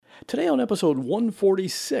Today on episode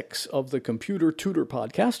 146 of the Computer Tutor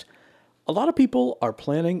Podcast, a lot of people are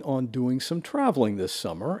planning on doing some traveling this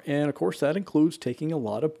summer, and of course that includes taking a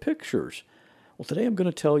lot of pictures. Well, today I'm going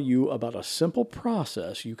to tell you about a simple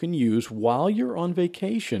process you can use while you're on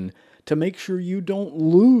vacation to make sure you don't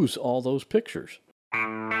lose all those pictures.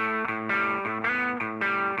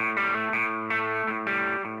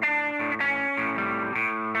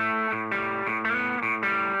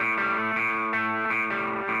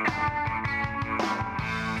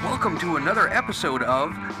 Welcome to another episode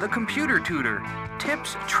of The Computer Tutor.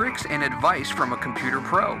 Tips, tricks, and advice from a computer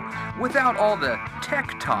pro without all the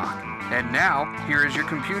tech talk. And now, here is your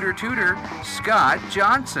computer tutor, Scott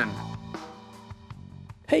Johnson.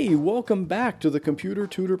 Hey, welcome back to the Computer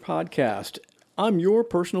Tutor Podcast. I'm your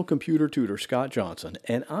personal computer tutor, Scott Johnson,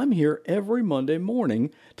 and I'm here every Monday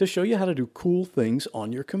morning to show you how to do cool things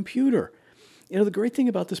on your computer. You know, the great thing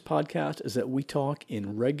about this podcast is that we talk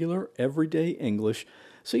in regular, everyday English,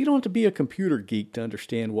 so you don't have to be a computer geek to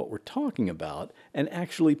understand what we're talking about and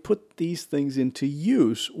actually put these things into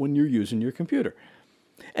use when you're using your computer.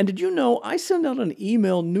 And did you know I send out an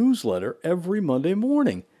email newsletter every Monday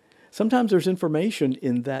morning? Sometimes there's information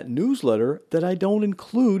in that newsletter that I don't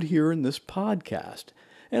include here in this podcast.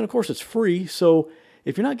 And of course it's free, so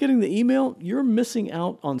if you're not getting the email, you're missing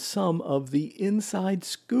out on some of the inside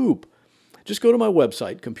scoop. Just go to my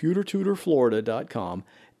website, computertutorflorida.com,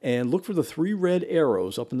 and look for the 3 red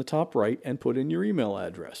arrows up in the top right and put in your email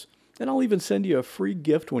address. And I'll even send you a free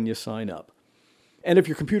gift when you sign up. And if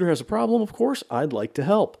your computer has a problem, of course, I'd like to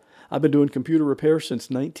help. I've been doing computer repair since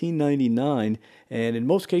 1999, and in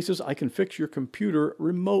most cases, I can fix your computer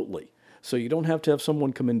remotely. So you don't have to have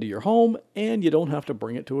someone come into your home, and you don't have to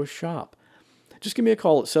bring it to a shop. Just give me a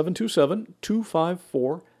call at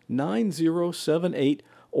 727-254-9078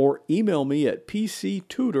 or email me at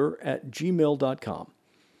pctutor@gmail.com.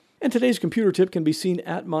 And today's computer tip can be seen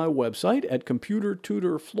at my website at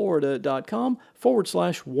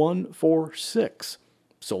computertutorflorida.com/146.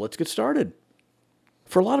 So let's get started.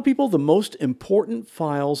 For a lot of people, the most important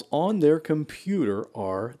files on their computer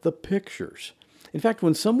are the pictures. In fact,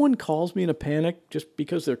 when someone calls me in a panic just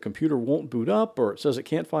because their computer won't boot up or it says it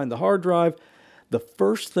can't find the hard drive, the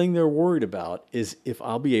first thing they're worried about is if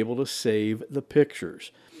I'll be able to save the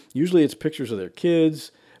pictures. Usually it's pictures of their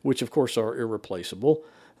kids, which of course are irreplaceable.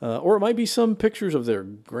 Or it might be some pictures of their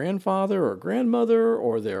grandfather or grandmother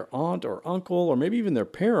or their aunt or uncle or maybe even their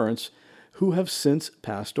parents who have since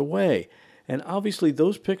passed away. And obviously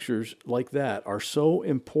those pictures like that are so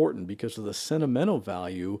important because of the sentimental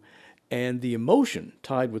value and the emotion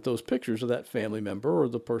tied with those pictures of that family member or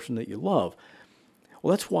the person that you love. Well,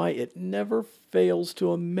 that's why it never fails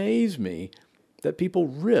to amaze me that people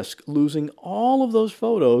risk losing all of those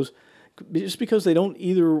photos just because they don't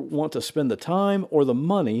either want to spend the time or the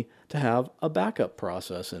money to have a backup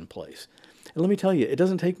process in place. And let me tell you, it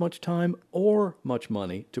doesn't take much time or much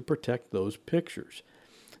money to protect those pictures.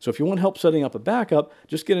 So if you want help setting up a backup,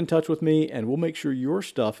 just get in touch with me and we'll make sure your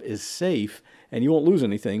stuff is safe and you won't lose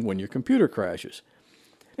anything when your computer crashes.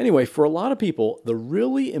 Anyway, for a lot of people, the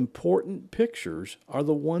really important pictures are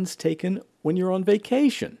the ones taken when you're on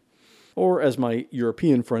vacation, or as my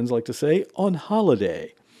European friends like to say, on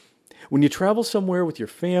holiday. When you travel somewhere with your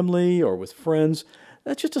family or with friends,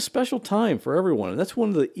 that's just a special time for everyone. And that's one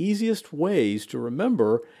of the easiest ways to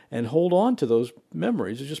remember and hold on to those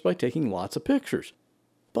memories is just by taking lots of pictures.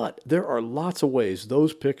 But there are lots of ways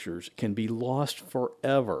those pictures can be lost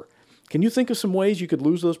forever. Can you think of some ways you could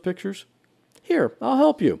lose those pictures? Here, I'll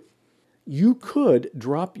help you. You could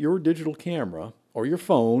drop your digital camera or your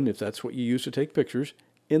phone, if that's what you use to take pictures,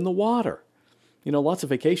 in the water. You know, lots of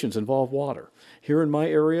vacations involve water. Here in my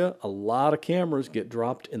area, a lot of cameras get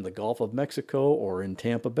dropped in the Gulf of Mexico or in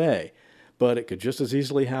Tampa Bay. But it could just as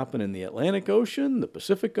easily happen in the Atlantic Ocean, the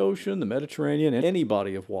Pacific Ocean, the Mediterranean, and any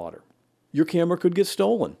body of water. Your camera could get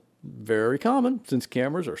stolen. Very common, since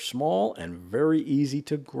cameras are small and very easy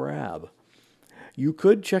to grab. You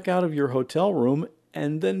could check out of your hotel room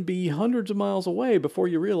and then be hundreds of miles away before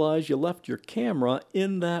you realize you left your camera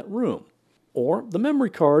in that room. Or the memory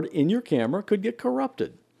card in your camera could get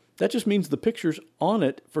corrupted. That just means the pictures on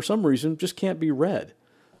it, for some reason, just can't be read.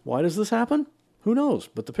 Why does this happen? Who knows,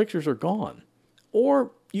 but the pictures are gone.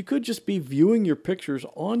 Or you could just be viewing your pictures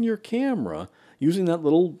on your camera using that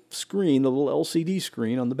little screen, the little LCD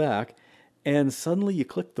screen on the back, and suddenly you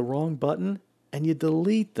click the wrong button and you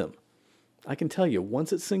delete them. I can tell you,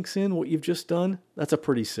 once it sinks in what you've just done, that's a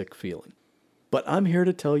pretty sick feeling. But I'm here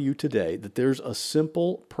to tell you today that there's a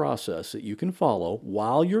simple process that you can follow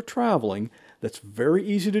while you're traveling that's very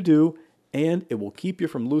easy to do, and it will keep you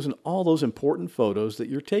from losing all those important photos that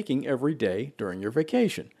you're taking every day during your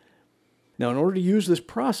vacation. Now, in order to use this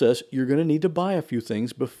process, you're going to need to buy a few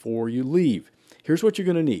things before you leave. Here's what you're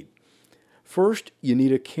going to need. First, you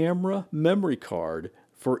need a camera memory card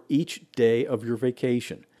for each day of your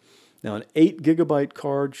vacation. Now, an 8 gigabyte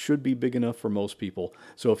card should be big enough for most people.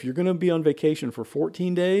 So if you're going to be on vacation for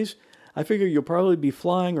 14 days, I figure you'll probably be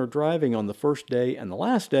flying or driving on the first day and the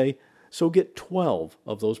last day, so get 12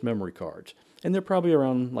 of those memory cards. And they're probably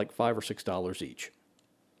around like $5 or $6 each.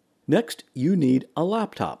 Next, you need a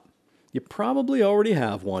laptop. You probably already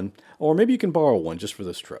have one, or maybe you can borrow one just for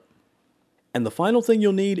this trip. And the final thing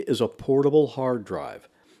you'll need is a portable hard drive.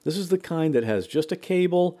 This is the kind that has just a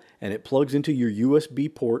cable and it plugs into your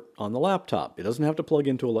USB port on the laptop. It doesn't have to plug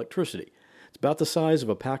into electricity. It's about the size of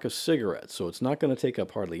a pack of cigarettes, so it's not going to take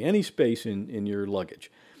up hardly any space in your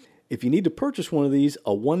luggage. If you need to purchase one of these,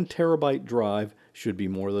 a 1 terabyte drive should be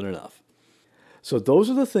more than enough. So those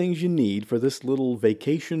are the things you need for this little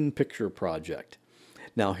vacation picture project.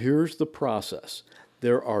 Now here's the process.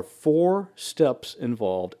 There are 4 steps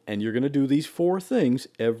involved, and you're going to do these 4 things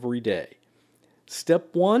every day.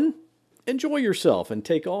 Step 1, enjoy yourself and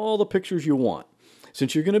take all the pictures you want.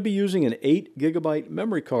 Since you're going to be using an 8 gigabyte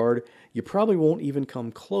memory card, you probably won't even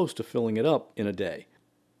come close to filling it up in a day.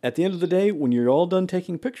 At the end of the day, when you're all done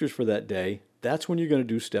taking pictures for that day, that's when you're going to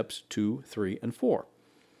do steps 2, 3, and 4.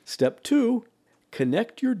 Step 2,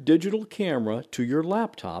 connect your digital camera to your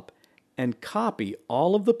laptop and copy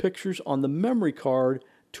all of the pictures on the memory card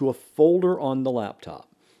to a folder on the laptop.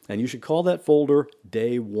 And you should call that folder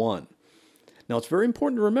Day 1. Now, it's very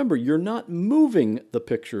important to remember you're not moving the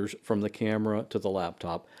pictures from the camera to the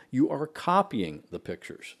laptop. You are copying the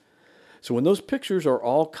pictures. So when those pictures are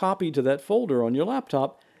all copied to that folder on your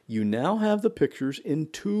laptop, you now have the pictures in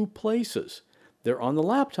 2 places. They're on the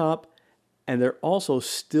laptop, and they're also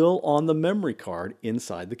still on the memory card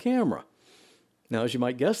inside the camera. Now, as you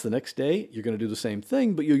might guess, the next day you're going to do the same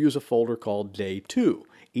thing, but you'll use a folder called Day 2.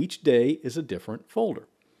 Each day is a different folder.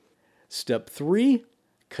 Step 3,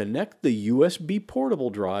 connect the USB portable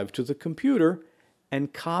drive to the computer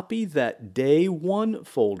and copy that Day 1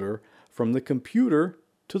 folder from the computer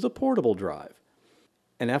to the portable drive.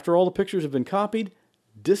 And after all the pictures have been copied,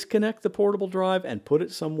 disconnect the portable drive and put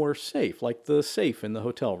it somewhere safe, like the safe in the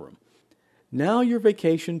hotel room. Now your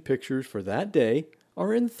vacation pictures for that day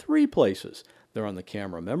are in 3 places. They're on the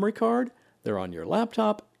camera memory card, they're on your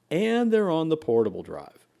laptop, and they're on the portable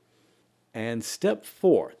drive. And step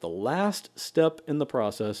 4, the last step in the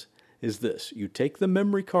process, is this. You take the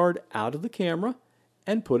memory card out of the camera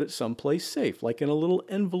and put it someplace safe, like in a little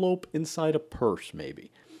envelope inside a purse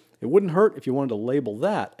maybe. It wouldn't hurt if you wanted to label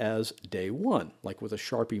that as Day 1, like with a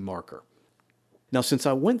Sharpie marker. Now, since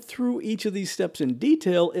I went through each of these steps in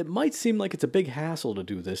detail, it might seem like it's a big hassle to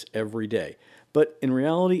do this every day. But in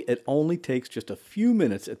reality, it only takes just a few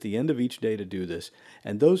minutes at the end of each day to do this,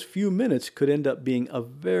 and those few minutes could end up being a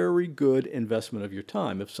very good investment of your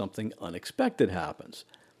time if something unexpected happens.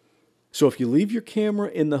 So if you leave your camera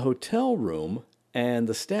in the hotel room and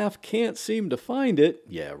the staff can't seem to find it,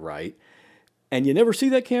 yeah, right, and you never see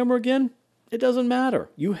that camera again, it doesn't matter.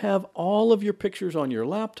 You have all of your pictures on your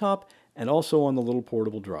laptop and also on the little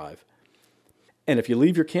portable drive. And if you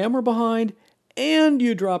leave your camera behind and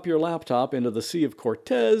you drop your laptop into the Sea of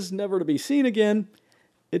Cortez, never to be seen again,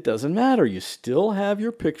 it doesn't matter. You still have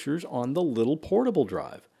your pictures on the little portable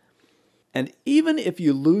drive. And even if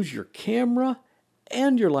you lose your camera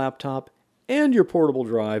and your laptop and your portable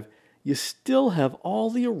drive, you still have all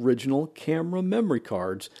the original camera memory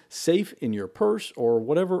cards safe in your purse or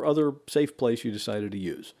whatever other safe place you decided to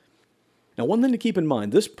use. Now, one thing to keep in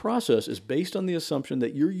mind, this process is based on the assumption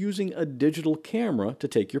that you're using a digital camera to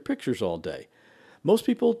take your pictures all day. Most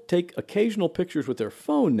people take occasional pictures with their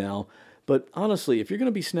phone now, but honestly, if you're going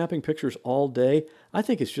to be snapping pictures all day, I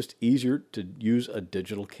think it's just easier to use a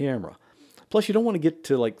digital camera. Plus, you don't want to get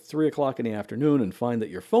to like 3 o'clock in the afternoon and find that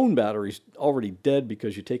your phone battery's already dead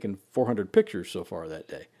because you've taken 400 pictures so far that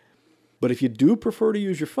day. But if you do prefer to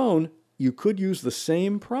use your phone, you could use the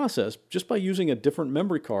same process just by using a different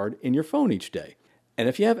memory card in your phone each day. And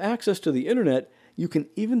if you have access to the internet, you can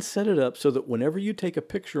even set it up so that whenever you take a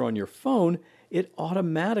picture on your phone, it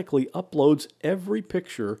automatically uploads every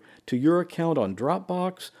picture to your account on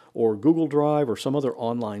Dropbox or Google Drive or some other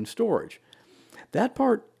online storage. That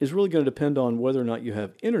part is really going to depend on whether or not you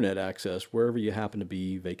have internet access wherever you happen to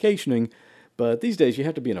be vacationing, but these days you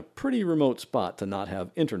have to be in a pretty remote spot to not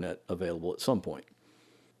have internet available at some point.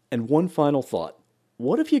 And one final thought.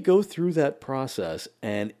 What if you go through that process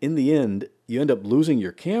and in the end you end up losing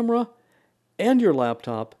your camera and your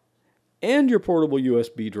laptop and your portable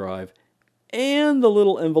USB drive and the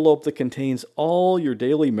little envelope that contains all your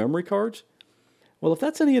daily memory cards? Well, if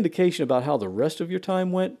that's any indication about how the rest of your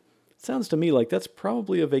time went, Sounds to me like that's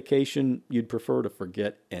probably a vacation you'd prefer to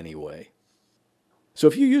forget anyway. So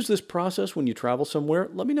if you use this process when you travel somewhere,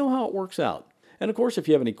 let me know how it works out. And of course, if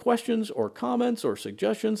you have any questions or comments or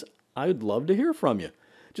suggestions, I'd love to hear from you.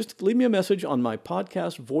 Just leave me a message on my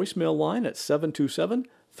podcast voicemail line at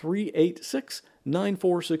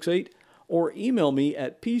 727-386-9468 or email me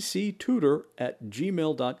at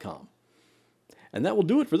pctutor@gmail.com. And that will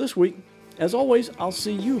do it for this week. As always, I'll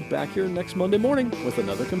see you back here next Monday morning with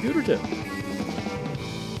another computer tip.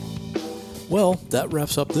 Well, that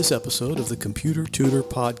wraps up this episode of the Computer Tutor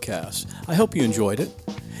Podcast. I hope you enjoyed it.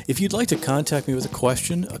 If you'd like to contact me with a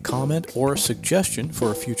question, a comment, or a suggestion for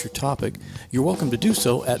a future topic, you're welcome to do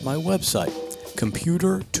so at my website,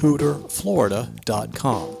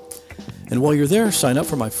 computertutorflorida.com. And while you're there, sign up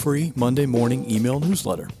for my free Monday morning email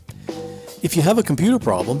newsletter. If you have a computer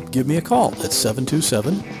problem, give me a call at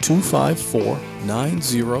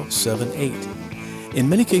 727-254-9078. In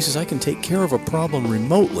many cases, I can take care of a problem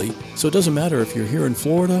remotely, so it doesn't matter if you're here in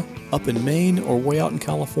Florida, up in Maine, or way out in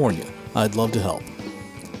California. I'd love to help.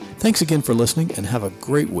 Thanks again for listening and have a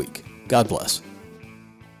great week. God bless.